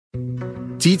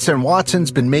Dietz and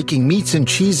Watson's been making meats and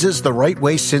cheeses the right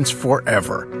way since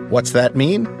forever. What's that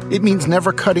mean? It means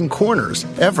never cutting corners,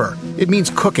 ever. It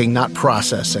means cooking, not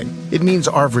processing. It means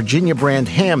our Virginia brand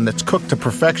ham that's cooked to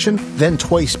perfection, then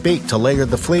twice baked to layer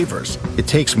the flavors. It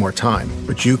takes more time,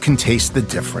 but you can taste the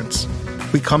difference.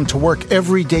 We come to work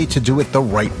every day to do it the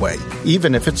right way,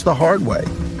 even if it's the hard way.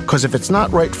 Because if it's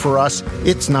not right for us,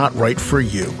 it's not right for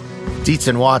you. Dietz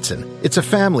and Watson, it's a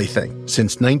family thing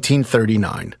since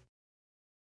 1939.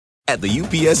 At the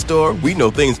UPS Store, we know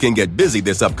things can get busy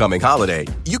this upcoming holiday.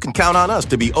 You can count on us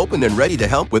to be open and ready to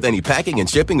help with any packing and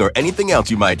shipping or anything else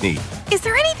you might need. Is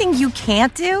there anything you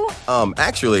can't do?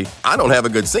 Actually, I don't have a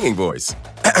good singing voice.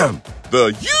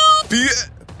 The UPS...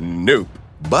 Nope.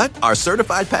 But our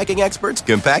certified packing experts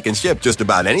can pack and ship just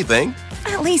about anything.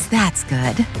 At least that's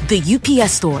good. The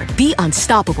UPS Store. Be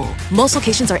unstoppable. Most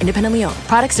locations are independently owned.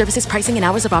 Product, services, pricing, and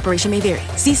hours of operation may vary.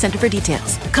 See Center for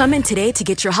details. Come in today to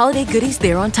get your holiday goodies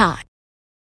there on time.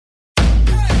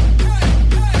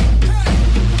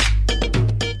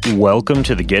 Welcome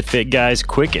to the Get Fit Guys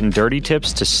quick and dirty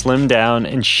tips to slim down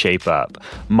and shape up.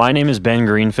 My name is Ben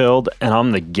Greenfield, and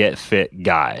I'm the Get Fit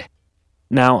Guy.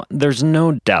 Now, there's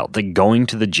no doubt that going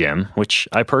to the gym, which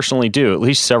I personally do at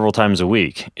least several times a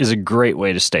week, is a great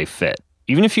way to stay fit.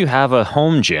 Even if you have a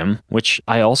home gym, which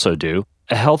I also do,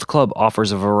 a health club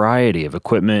offers a variety of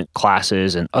equipment,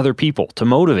 classes, and other people to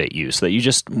motivate you so that you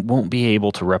just won't be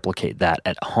able to replicate that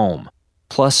at home.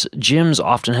 Plus, gyms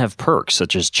often have perks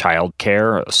such as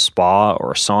childcare, a spa,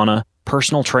 or a sauna,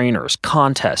 personal trainers,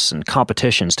 contests, and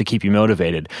competitions to keep you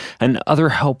motivated, and other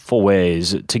helpful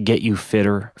ways to get you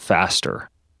fitter faster.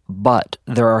 But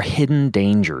there are hidden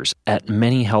dangers at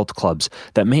many health clubs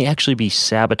that may actually be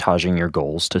sabotaging your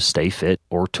goals to stay fit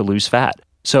or to lose fat.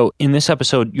 So in this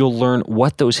episode, you'll learn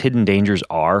what those hidden dangers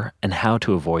are and how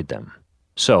to avoid them.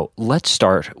 So let's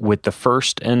start with the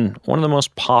first and one of the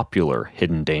most popular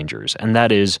hidden dangers, and that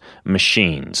is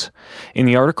machines. In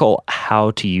the article,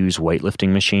 How to Use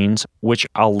Weightlifting Machines, which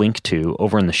I'll link to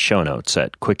over in the show notes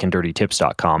at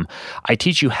quickanddirtytips.com, I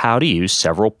teach you how to use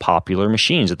several popular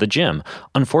machines at the gym.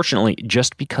 Unfortunately,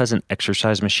 just because an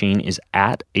exercise machine is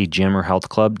at a gym or health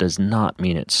club does not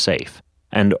mean it's safe.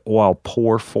 And while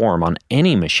poor form on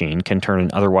any machine can turn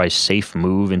an otherwise safe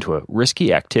move into a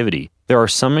risky activity, there are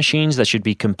some machines that should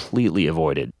be completely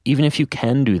avoided, even if you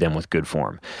can do them with good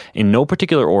form. In no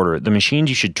particular order, the machines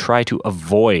you should try to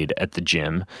avoid at the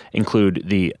gym include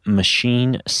the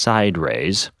machine side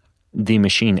raise, the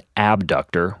machine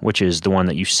abductor, which is the one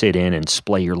that you sit in and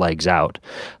splay your legs out,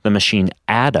 the machine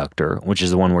adductor, which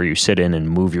is the one where you sit in and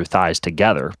move your thighs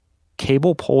together,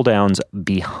 cable pull downs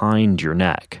behind your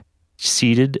neck,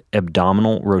 seated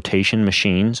abdominal rotation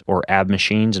machines, or ab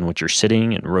machines in which you're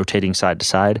sitting and rotating side to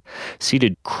side,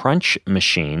 seated crunch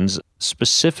machines,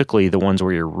 specifically the ones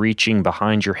where you're reaching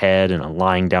behind your head in a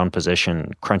lying down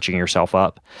position, crunching yourself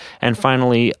up, and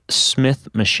finally, Smith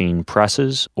machine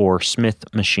presses or Smith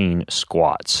machine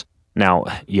squats. Now,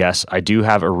 yes, I do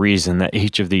have a reason that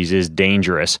each of these is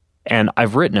dangerous, and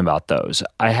I've written about those.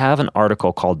 I have an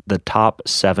article called The Top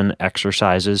 7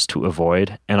 Exercises to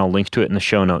Avoid, and I'll link to it in the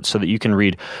show notes so that you can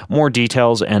read more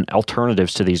details and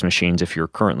alternatives to these machines if you're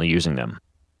currently using them.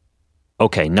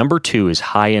 Okay, number 2 is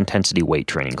high-intensity weight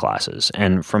training classes,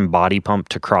 and from body pump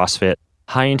to CrossFit,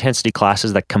 high-intensity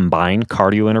classes that combine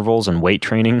cardio intervals and weight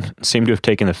training seem to have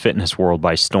taken the fitness world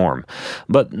by storm.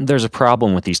 But there's a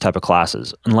problem with these type of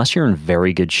classes. Unless you're in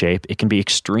very good shape, it can be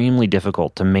extremely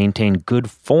difficult to maintain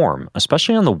good form,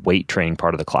 especially on the weight training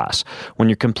part of the class, when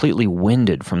you're completely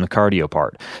winded from the cardio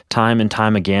part. Time and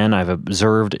time again, I've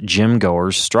observed gym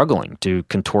goers struggling to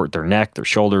contort their neck, their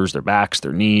shoulders, their backs,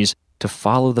 their knees, to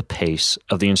follow the pace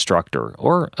of the instructor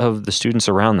or of the students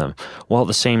around them, while at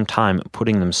the same time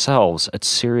putting themselves at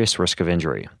serious risk of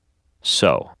injury.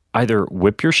 So, either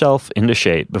whip yourself into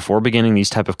shape before beginning these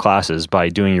type of classes by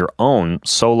doing your own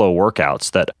solo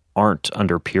workouts that aren't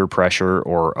under peer pressure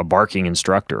or a barking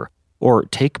instructor, or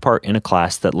take part in a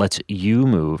class that lets you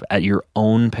move at your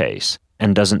own pace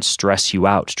and doesn't stress you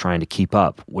out trying to keep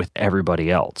up with everybody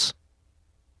else.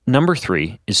 Number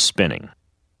 3 is spinning.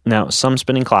 Now, some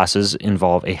spinning classes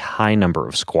involve a high number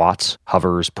of squats,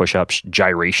 hovers, push-ups,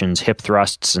 gyrations, hip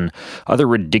thrusts, and other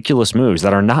ridiculous moves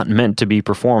that are not meant to be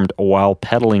performed while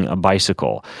pedaling a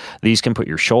bicycle. These can put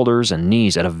your shoulders and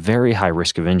knees at a very high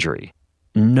risk of injury.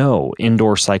 No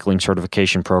indoor cycling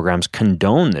certification programs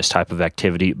condone this type of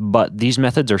activity, but these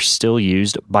methods are still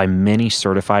used by many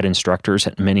certified instructors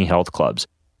at many health clubs.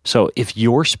 So if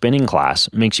your spinning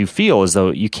class makes you feel as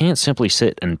though you can't simply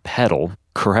sit and pedal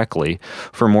correctly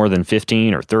for more than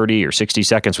 15 or 30 or 60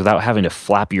 seconds without having to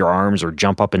flap your arms or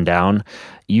jump up and down,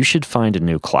 you should find a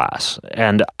new class.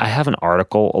 And I have an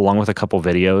article along with a couple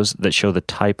videos that show the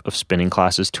type of spinning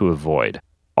classes to avoid.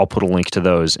 I'll put a link to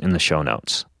those in the show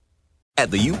notes. At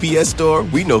the UPS Store,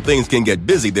 we know things can get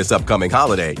busy this upcoming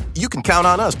holiday. You can count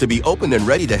on us to be open and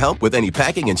ready to help with any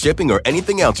packing and shipping or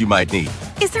anything else you might need.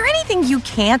 Is there anything you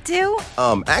can't do?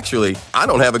 Actually, I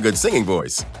don't have a good singing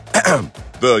voice.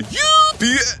 The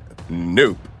UPS...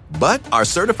 Nope. But our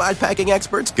certified packing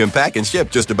experts can pack and ship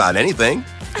just about anything.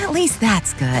 At least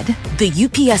that's good. The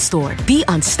UPS Store. Be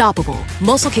unstoppable.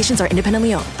 Most locations are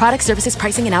independently owned. Product, services,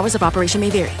 pricing, and hours of operation may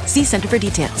vary. See Center for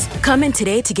details. Come in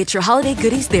today to get your holiday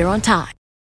goodies there on time.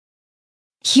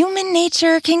 Human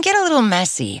nature can get a little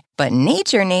messy, but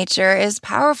nature is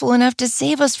powerful enough to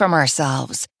save us from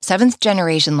ourselves. Seventh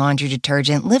Generation Laundry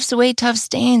Detergent lifts away tough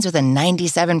stains with a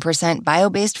 97%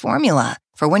 bio-based formula.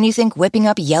 For when you think whipping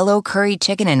up yellow curry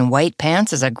chicken in white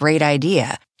pants is a great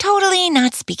idea. Totally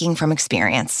not speaking from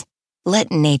experience.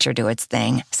 Let nature do its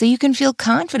thing so you can feel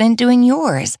confident doing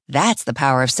yours. That's the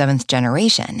power of Seventh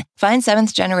Generation. Find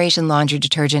Seventh Generation Laundry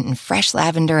Detergent in fresh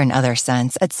lavender and other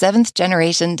scents at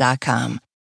seventhgeneration.com.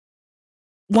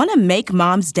 Want to make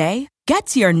Mom's Day? Get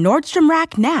to your Nordstrom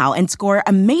Rack now and score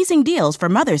amazing deals for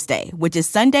Mother's Day, which is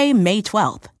Sunday, May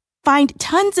 12th. Find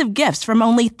tons of gifts from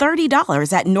only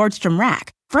 $30 at Nordstrom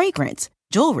Rack. Fragrance,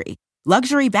 jewelry,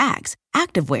 luxury bags,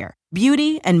 activewear,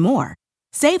 beauty, and more.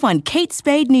 Save on Kate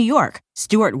Spade New York,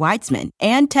 Stuart Weitzman,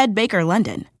 and Ted Baker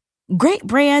London. Great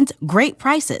brands, great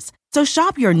prices. So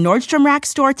shop your Nordstrom Rack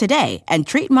store today and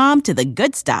treat Mom to the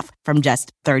good stuff from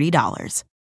just $30.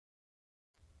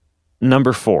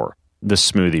 Number 4, the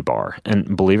smoothie bar.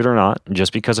 And believe it or not,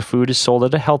 just because a food is sold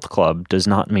at a health club does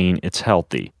not mean it's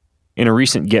healthy. In a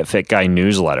recent Get Fit Guy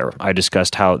newsletter, I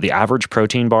discussed how the average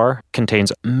protein bar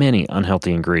contains many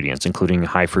unhealthy ingredients, including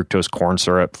high fructose corn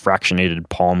syrup, fractionated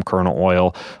palm kernel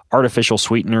oil, artificial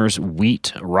sweeteners,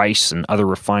 wheat, rice, and other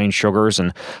refined sugars,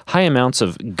 and high amounts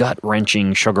of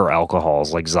gut-wrenching sugar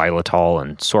alcohols like xylitol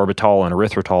and sorbitol and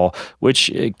erythritol, which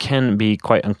can be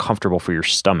quite uncomfortable for your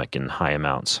stomach in high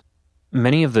amounts.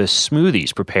 Many of the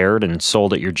smoothies prepared and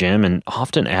sold at your gym and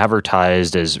often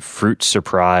advertised as Fruit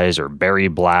Surprise or Berry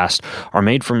Blast are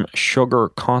made from sugar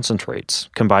concentrates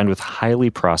combined with highly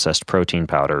processed protein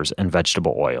powders and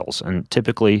vegetable oils and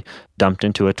typically dumped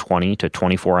into a 20 to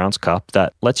 24 ounce cup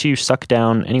that lets you suck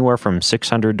down anywhere from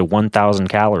 600 to 1,000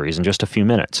 calories in just a few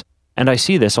minutes. And I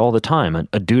see this all the time.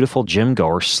 A dutiful gym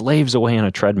goer slaves away on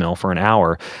a treadmill for an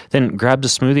hour, then grabs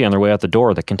a smoothie on their way out the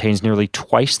door that contains nearly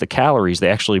twice the calories they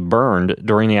actually burned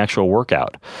during the actual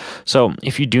workout. So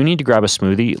if you do need to grab a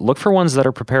smoothie, look for ones that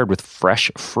are prepared with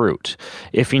fresh fruit.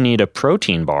 If you need a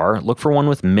protein bar, look for one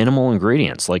with minimal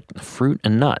ingredients like fruit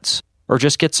and nuts. Or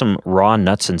just get some raw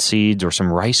nuts and seeds or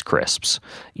some Rice Crisps.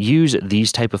 Use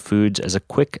these type of foods as a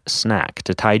quick snack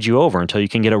to tide you over until you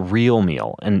can get a real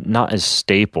meal and not as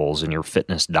staples in your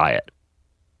fitness diet.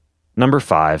 Number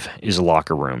 5 is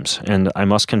locker rooms, and I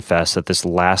must confess that this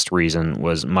last reason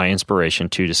was my inspiration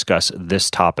to discuss this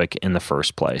topic in the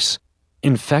first place.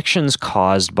 Infections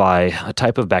caused by a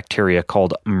type of bacteria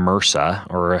called MRSA,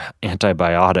 or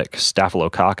antibiotic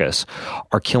staphylococcus,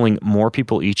 are killing more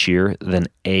people each year than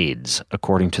AIDS,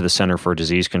 according to the Center for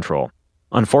Disease Control.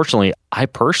 Unfortunately, I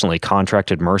personally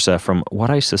contracted MRSA from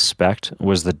what I suspect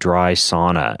was the dry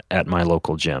sauna at my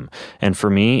local gym. And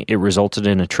for me, it resulted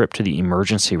in a trip to the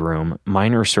emergency room,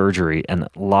 minor surgery, and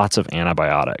lots of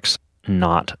antibiotics.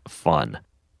 Not fun.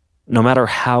 No matter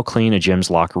how clean a gym's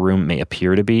locker room may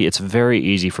appear to be, it's very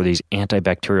easy for these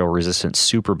antibacterial resistant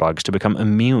superbugs to become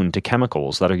immune to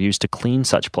chemicals that are used to clean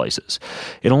such places.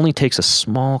 It only takes a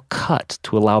small cut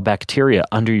to allow bacteria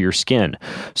under your skin.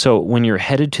 So when you're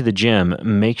headed to the gym,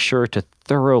 make sure to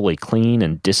thoroughly clean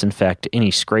and disinfect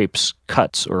any scrapes,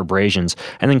 cuts, or abrasions,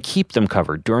 and then keep them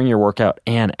covered during your workout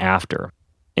and after.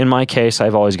 In my case,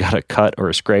 I've always got a cut or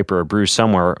a scrape or a bruise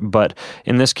somewhere, but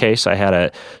in this case, I had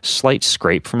a slight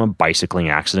scrape from a bicycling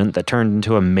accident that turned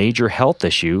into a major health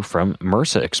issue from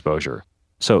MRSA exposure.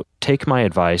 So take my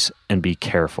advice and be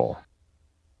careful.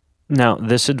 Now,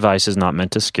 this advice is not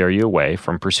meant to scare you away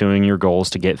from pursuing your goals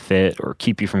to get fit or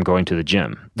keep you from going to the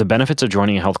gym. The benefits of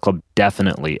joining a health club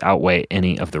definitely outweigh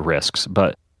any of the risks,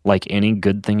 but like any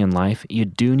good thing in life, you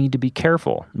do need to be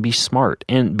careful, be smart,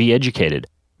 and be educated.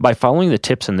 By following the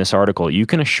tips in this article, you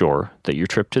can assure that your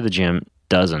trip to the gym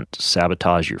doesn't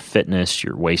sabotage your fitness,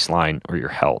 your waistline, or your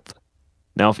health.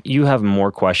 Now, if you have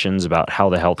more questions about how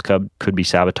the health club could be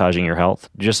sabotaging your health,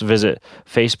 just visit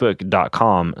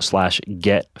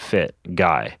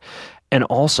facebook.com/getfitguy. And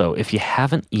also, if you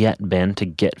haven't yet been to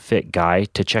Get Fit Guy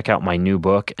to check out my new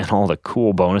book and all the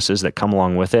cool bonuses that come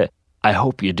along with it, I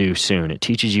hope you do soon. It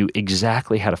teaches you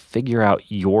exactly how to figure out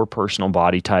your personal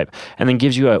body type and then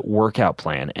gives you a workout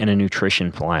plan and a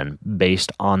nutrition plan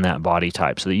based on that body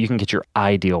type so that you can get your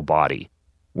ideal body.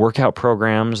 Workout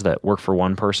programs that work for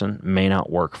one person may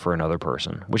not work for another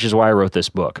person, which is why I wrote this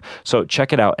book. So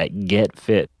check it out at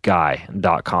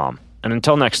getfitguy.com. And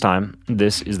until next time,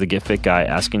 this is the Get Fit Guy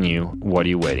asking you, what are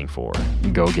you waiting for?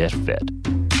 Go get fit.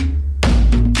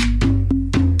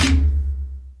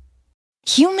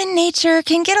 Human nature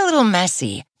can get a little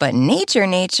messy, but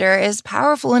nature is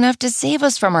powerful enough to save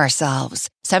us from ourselves.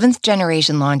 Seventh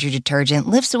Generation Laundry Detergent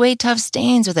lifts away tough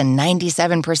stains with a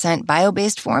 97%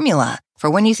 bio-based formula. For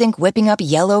when you think whipping up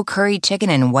yellow curry chicken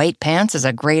in white pants is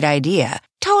a great idea.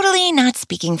 Totally not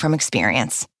speaking from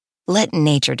experience. Let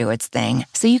nature do its thing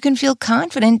so you can feel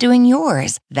confident doing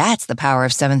yours. That's the power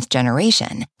of Seventh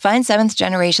Generation. Find Seventh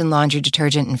Generation Laundry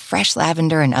Detergent in fresh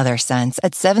lavender and other scents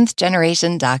at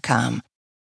seventhgeneration.com.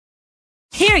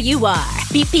 Here you are,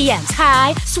 BPMs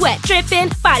high, sweat dripping,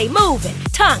 body moving,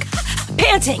 tongue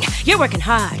panting. You're working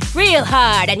hard, real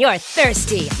hard, and you're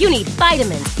thirsty. You need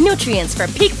vitamins, nutrients for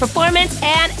peak performance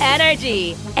and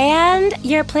energy. And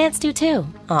your plants do too.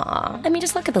 Aw, I mean,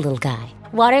 just look at the little guy.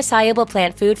 Water-soluble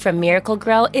plant food from Miracle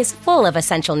Grow is full of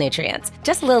essential nutrients.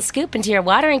 Just a little scoop into your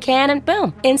watering can and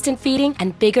boom, instant feeding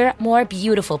and bigger, more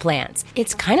beautiful plants.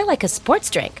 It's kind of like a sports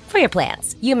drink for your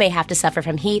plants. You may have to suffer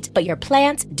from heat, but your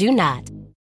plants do not.